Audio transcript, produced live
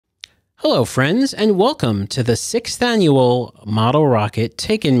Hello, friends, and welcome to the 6th annual Model Rocket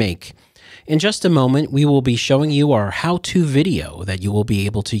Take and Make. In just a moment, we will be showing you our how-to video that you will be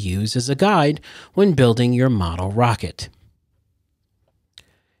able to use as a guide when building your model rocket.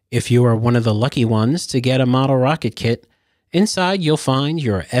 If you are one of the lucky ones to get a model rocket kit, inside you'll find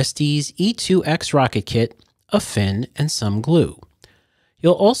your Estes E2X rocket kit, a fin, and some glue.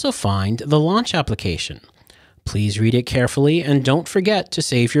 You'll also find the launch application. Please read it carefully and don't forget to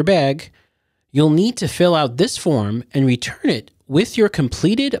save your bag. You'll need to fill out this form and return it with your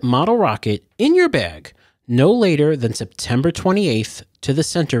completed model rocket in your bag no later than September 28th to the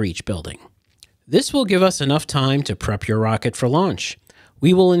Centereach building. This will give us enough time to prep your rocket for launch.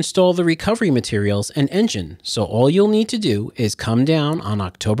 We will install the recovery materials and engine, so all you'll need to do is come down on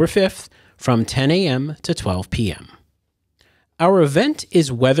October 5th from 10 a.m. to 12 p.m. Our event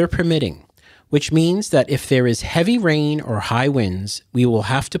is weather permitting, which means that if there is heavy rain or high winds, we will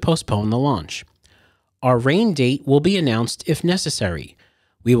have to postpone the launch. Our rain date will be announced if necessary.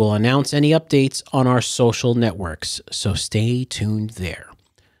 We will announce any updates on our social networks, so stay tuned there.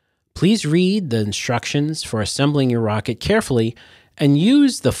 Please read the instructions for assembling your rocket carefully and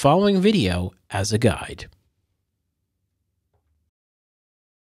use the following video as a guide.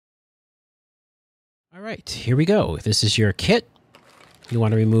 All right, here we go. This is your kit. You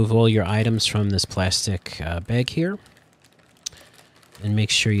want to remove all your items from this plastic bag here. And make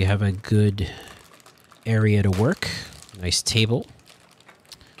sure you have a good area to work. Nice table.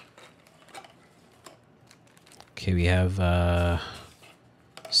 Okay, we have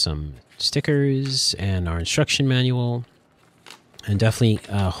some stickers and our instruction manual. And definitely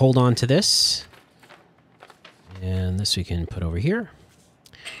hold on to this. And this we can put over here.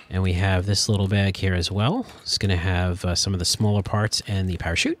 And we have this little bag here as well. It's going to have some of the smaller parts and the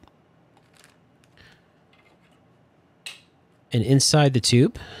parachute. And inside the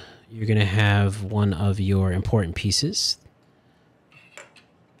tube, you're going to have one of your important pieces.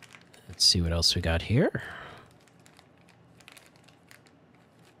 Let's see what else we got here.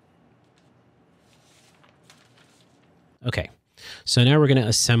 Okay, so now we're going to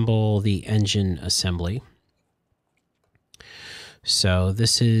assemble the engine assembly. So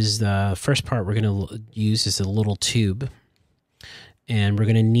this is the first part we're going to use is a little tube. And we're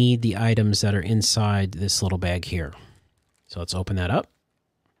going to need the items that are inside this little bag here. So let's open that up.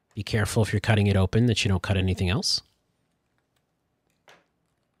 Be careful if you're cutting it open that you don't cut anything else.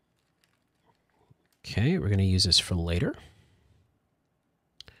 Okay, we're going to use this for later.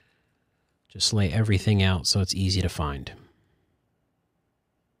 Just lay everything out so it's easy to find.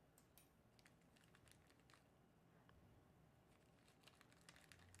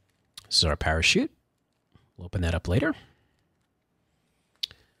 This is our parachute. We'll open that up later.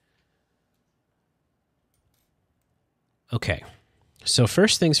 Okay, so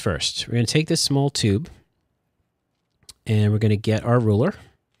first things first, we're going to take this small tube and we're going to get our ruler.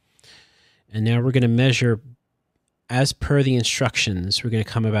 And now we're going to measure as per the instructions. We're going to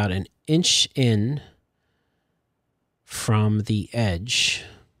come about an inch in from the edge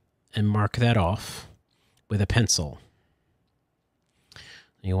and mark that off with a pencil.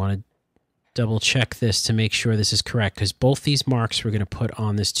 You want to double check this to make sure this is correct because both these marks we're going to put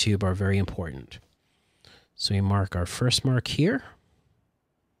on this tube are very important. So we mark our first mark here.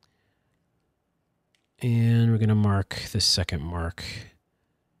 And we're going to mark the second mark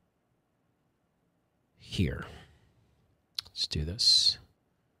here. Let's do this.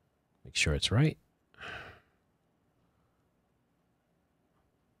 Make sure it's right.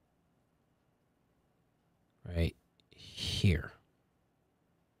 Right here.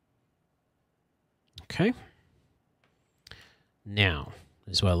 Okay. Now,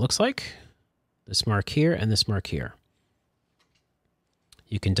 this is what it looks like. This mark here and this mark here.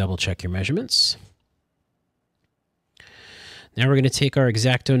 You can double check your measurements. Now we're going to take our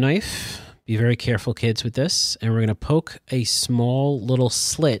X-Acto knife. Be very careful, kids, with this. And we're going to poke a small little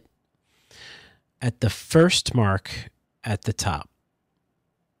slit at the first mark at the top.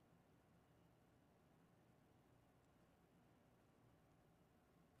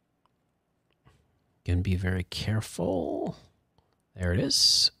 Again, be very careful. There it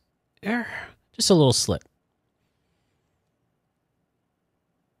is. There. Just a little slit.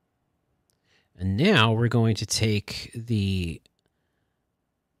 And now we're going to take the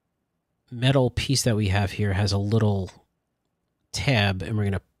metal piece that we have here, has a little tab, and we're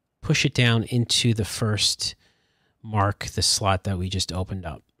going to push it down into the first mark, the slot that we just opened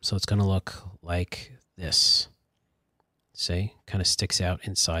up. So it's going to look like this. See? Kind of sticks out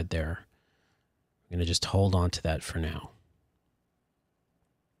inside there. I'm going to just hold on to that for now.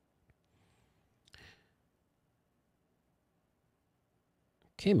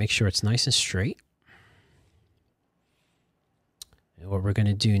 Okay, make sure it's nice and straight. And what we're going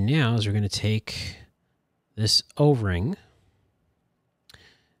to do now is we're going to take this O-ring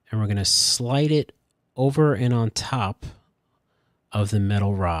and we're going to slide it over and on top of the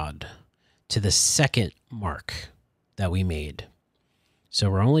metal rod to the second mark that we made.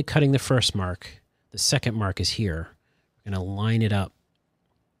 So we're only cutting the first mark. The second mark is here. We're going to line it up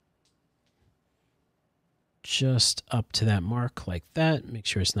just up to that mark like that. Make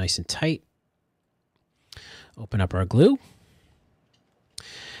sure it's nice and tight. Open up our glue.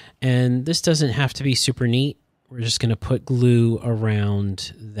 And this doesn't have to be super neat. We're just going to put glue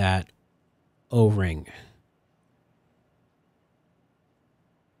around that O-ring.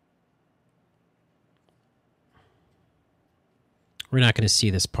 We're not going to see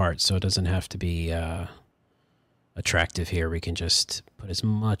this part, so it doesn't have to be attractive here. We can just put as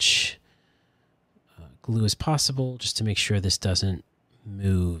much glue as possible just to make sure this doesn't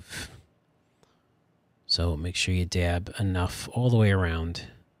move. So make sure you dab enough all the way around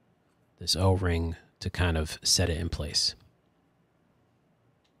this O-ring to kind of set it in place.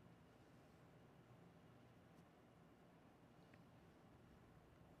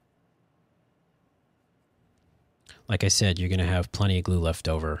 Like I said, you're going to have plenty of glue left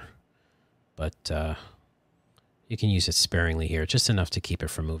over, but you can use it sparingly here, just enough to keep it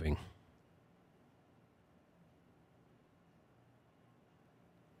from moving.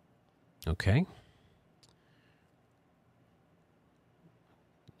 Okay.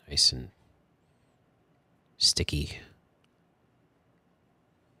 Nice and sticky.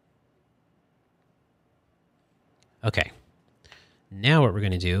 Okay. Now what we're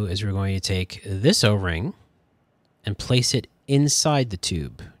going to do is we're going to take this O-ring and place it inside the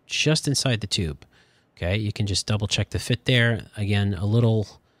tube, just inside the tube. Okay, you can just double check the fit there. Again, a little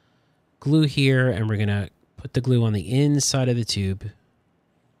glue here, and we're going to put the glue on the inside of the tube.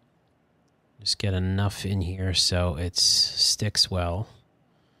 Just get enough in here so it sticks well.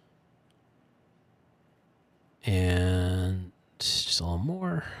 And just a little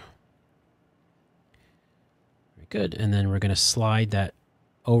more. Very good. And then we're going to slide that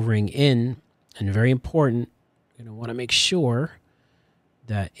O-ring in, and very important, you're going to want to make sure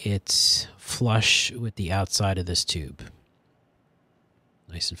that it's flush with the outside of this tube.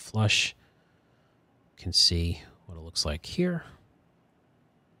 Nice and flush. You can see what it looks like here.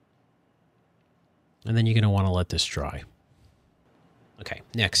 And then you're going to want to let this dry. Okay,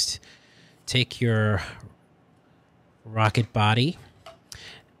 next, take your rocket body,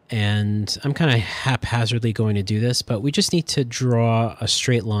 and I'm kind of haphazardly going to do this, but we just need to draw a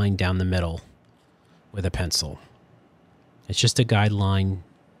straight line down the middle with a pencil. It's just a guideline.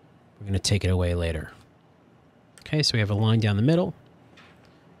 We're going to take it away later. Okay, so we have a line down the middle,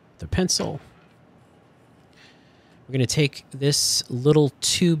 the pencil. We're going to take this little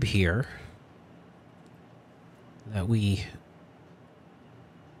tube here that we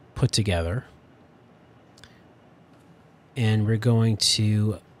put together, and we're going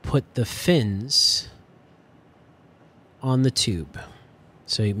to put the fins on the tube.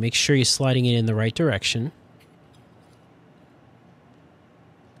 So you make sure you're sliding it in the right direction.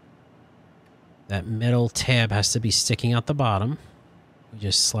 That metal tab has to be sticking out the bottom. We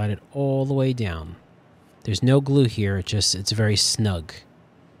just slide it all the way down. There's no glue here, it's very snug.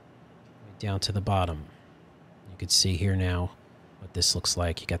 Down to the bottom. You can see here now what this looks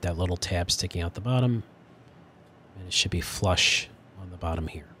like. You got that little tab sticking out the bottom, and it should be flush on the bottom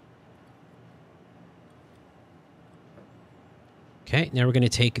here. Okay, now we're going to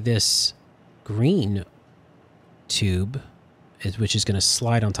take this green tube, which is going to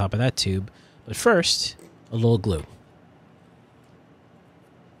slide on top of that tube. But first, a little glue.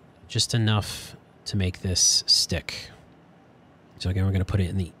 Just enough to make this stick. So again, we're going to put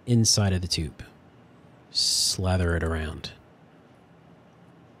it in the inside of the tube. Slather it around.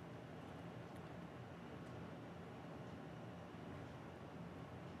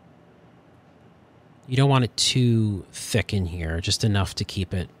 You don't want it too thick in here, just enough to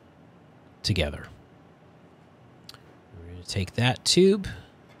keep it together. We're going to take that tube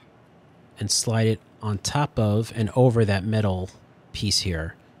and slide it on top of and over that metal piece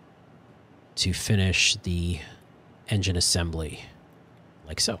here to finish the engine assembly,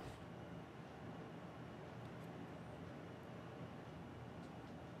 like so.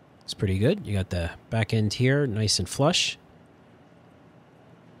 It's pretty good. You got the back end here, nice and flush.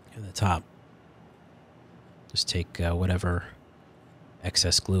 And the top. Just take whatever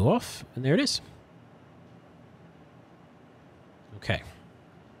excess glue off, and there it is. Okay.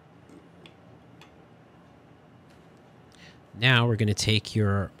 Now we're going to take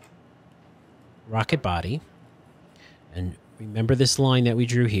your rocket body, and Remember this line that we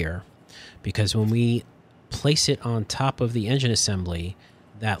drew here, because when we place it on top of the engine assembly,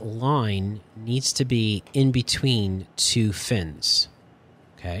 that line needs to be in between two fins.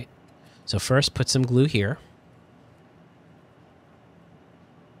 Okay, so first put some glue here.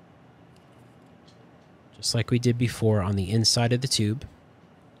 Just like we did before on the inside of the tube.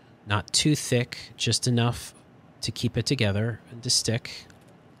 Not too thick, just enough to keep it together and to stick.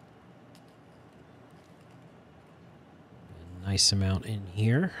 A nice amount in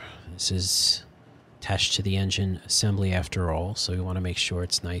here. This is attached to the engine assembly after all, so we want to make sure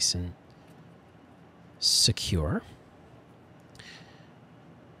it's nice and secure.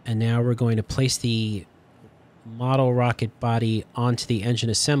 And now we're going to place the model rocket body onto the engine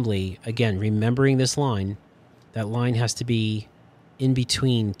assembly. Again, remembering this line, that line has to be in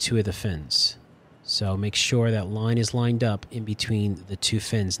between two of the fins. So make sure that line is lined up in between the two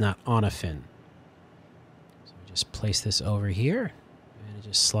fins, not on a fin. So we just place this over here, and it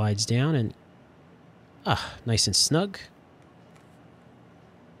just slides down, and nice and snug.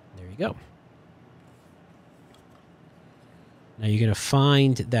 There you go. Now you're going to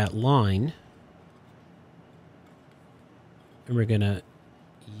find that line, and we're going to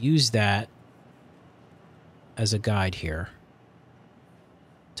use that as a guide here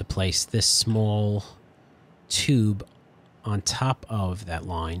to place this small tube on top of that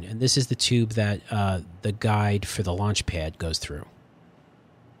line. And this is the tube that the guide for the launch pad goes through,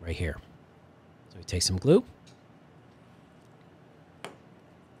 right here. So we take some glue.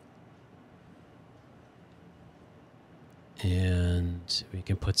 And we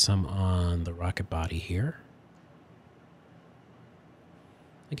can put some on the rocket body here.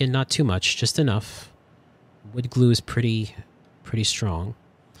 Again, not too much, just enough. Wood glue is pretty strong.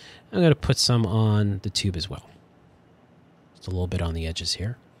 I'm going to put some on the tube as well. Just a little bit on the edges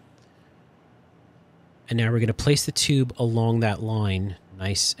here. And now we're going to place the tube along that line,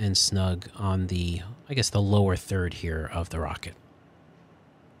 nice and snug on the, I guess, the lower third here of the rocket.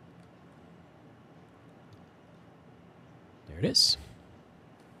 There it is.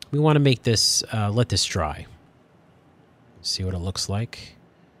 We want to make this, let this dry. See what it looks like.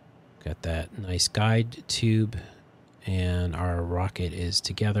 Got that nice guide tube, and our rocket is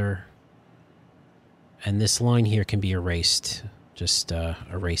together. And this line here can be erased. Just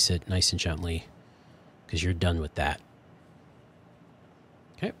erase it nice and gently, because you're done with that.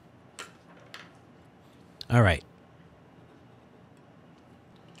 Okay. All right.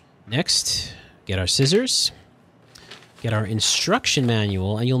 Next, get our scissors. Get our instruction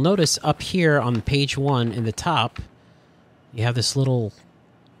manual, and you'll notice up here on page 1 in the top, you have this little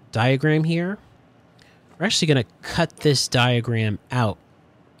diagram here. We're actually going to cut this diagram out.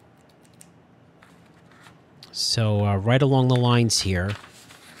 So right along the lines here,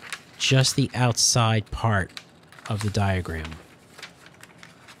 just the outside part of the diagram.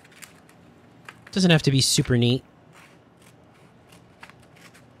 Doesn't have to be super neat.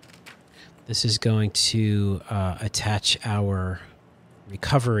 This is going to attach our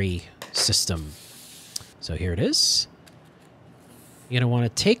recovery system. So here it is. You're going to want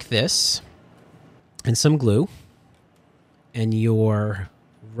to take this and some glue and your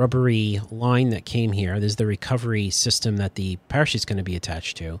rubbery line that came here. This is the recovery system that the parachute is going to be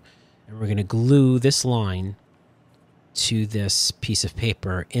attached to. And we're going to glue this line to this piece of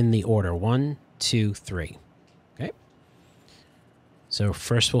paper in the order 1, 2, 3. Okay. So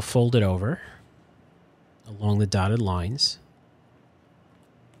first we'll fold it over along the dotted lines,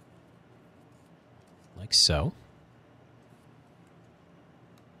 like so.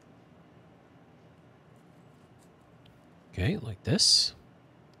 Okay, like this.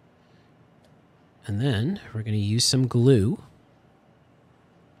 And then we're going to use some glue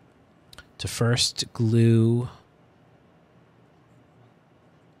to first glue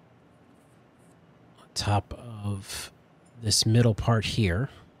on top of this middle part here.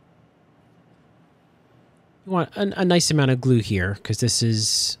 You want a nice amount of glue here, because this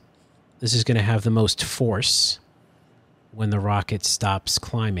is going to have the most force when the rocket stops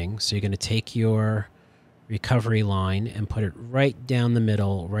climbing. So you're going to take your recovery line and put it right down the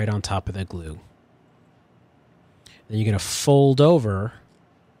middle, right on top of the glue. Then you're going to fold over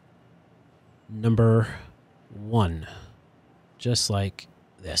number 1, just like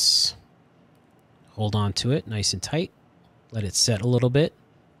this. Hold on to it nice and tight. Let it set a little bit.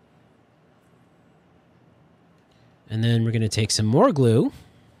 And then we're going to take some more glue,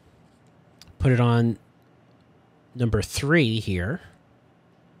 put it on number 3 here.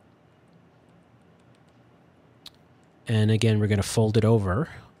 And again, we're going to fold it over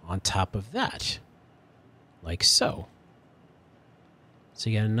on top of that, like so. So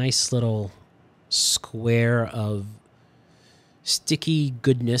you got a nice little square of sticky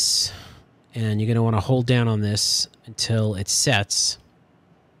goodness, and you're going to want to hold down on this until it sets.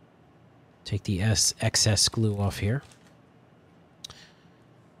 Take the excess glue off here.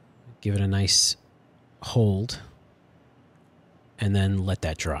 Give it a nice hold, and then let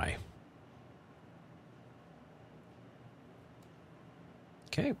that dry.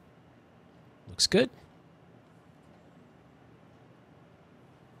 Okay, looks good.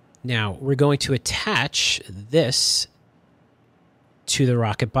 Now we're going to attach this to the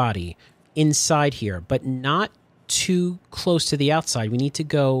rocket body inside here, but not too close to the outside. We need to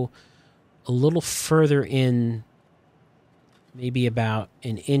go a little further in, maybe about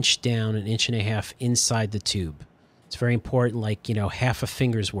an inch down, an inch and a half inside the tube. It's very important, like, you know, half a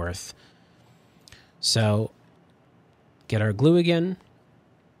finger's worth. So get our glue again,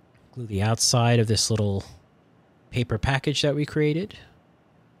 glue the outside of this little paper package that we created.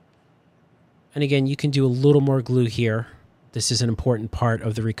 And again, you can do a little more glue here. This is an important part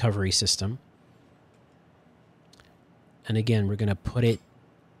of the recovery system. And again, we're going to put it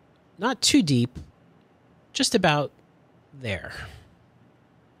not too deep, just about there.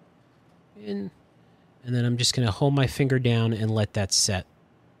 And then I'm just going to hold my finger down and let that set.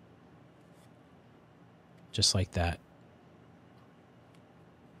 Just like that.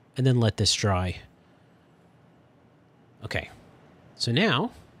 And then let this dry. Okay. So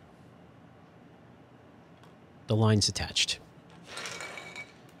now the line's attached.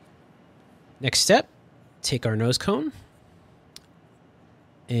 Next step, take our nose cone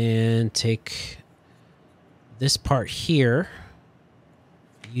and take this part here,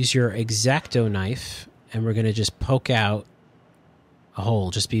 use your X-Acto knife, and we're going to just poke out a hole.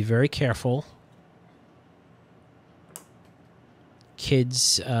 Just be very careful.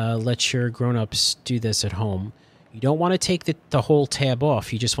 Kids, let your grown-ups do this at home. You don't want to take the whole tab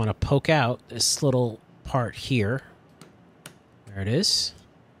off. You just want to poke out this little part here. There it is.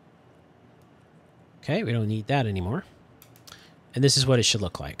 Okay, we don't need that anymore. And this is what it should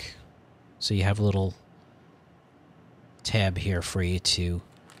look like. So you have a little tab here for you to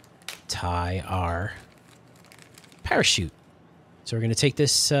tie our parachute. So we're going to take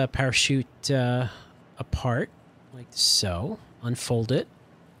this parachute apart like so. Unfold it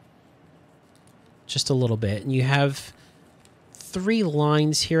just a little bit. And you have 3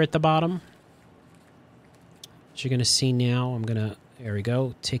 lines here at the bottom. As you're going to see now, there we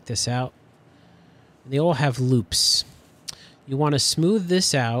go, take this out. And they all have loops. You want to smooth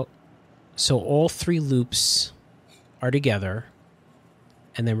this out so all 3 loops are together.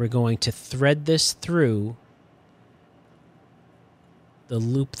 And then we're going to thread this through the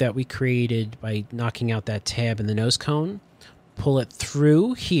loop that we created by knocking out that tab in the nose cone. Pull it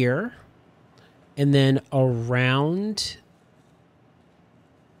through here and then around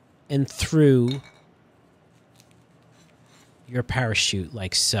and through your parachute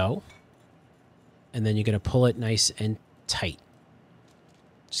like so. And then you're going to pull it nice and tight.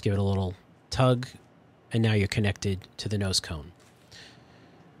 Just give it a little tug, and now you're connected to the nose cone.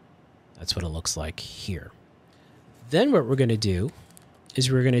 That's what it looks like here. Then what we're going to do is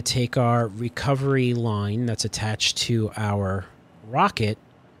we're going to take our recovery line that's attached to our rocket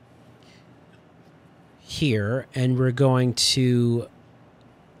here, and we're going to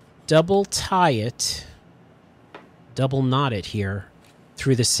double tie it, double knot it here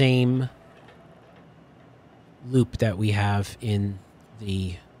through the same loop that we have in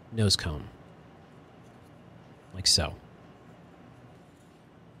the nose cone, like so.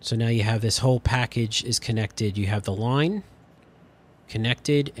 So now you have this whole package is connected. You have the line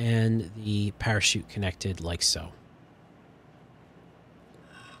connected and the parachute connected like so.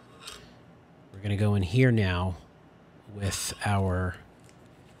 We're going to go in here now with our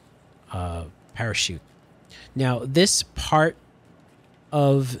parachute. Now this part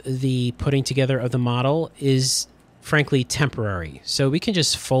of the putting together of the model is frankly temporary. So we can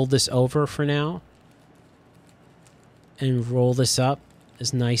just fold this over for now and roll this up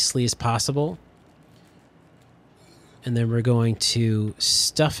as nicely as possible. And then we're going to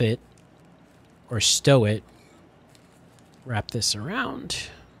stuff it or stow it, wrap this around,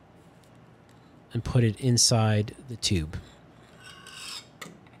 and put it inside the tube.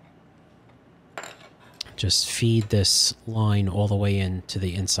 Just feed this line all the way into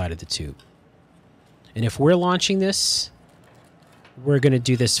the inside of the tube. And if we're launching this, we're going to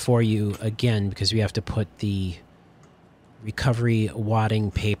do this for you again because we have to put the recovery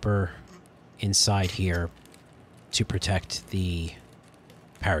wadding paper inside here to protect the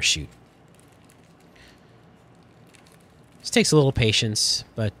parachute. This takes a little patience,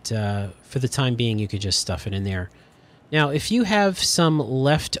 but for the time being, you could just stuff it in there. Now, if you have some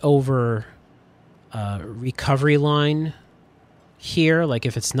leftover recovery line here, like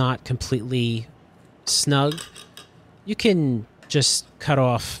if it's not completely snug, you can just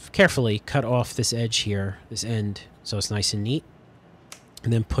carefully cut off this edge here, this end, so it's nice and neat,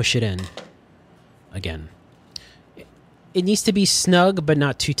 and then push it in again. It needs to be snug, but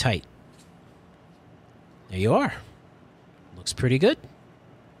not too tight. There you are. Looks pretty good.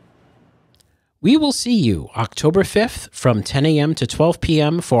 We will see you October 5th from 10 a.m. to 12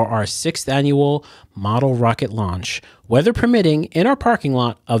 p.m. for our 6th annual model rocket launch, weather permitting, in our parking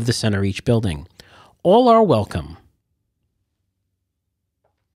lot of the Centereach building. All are welcome.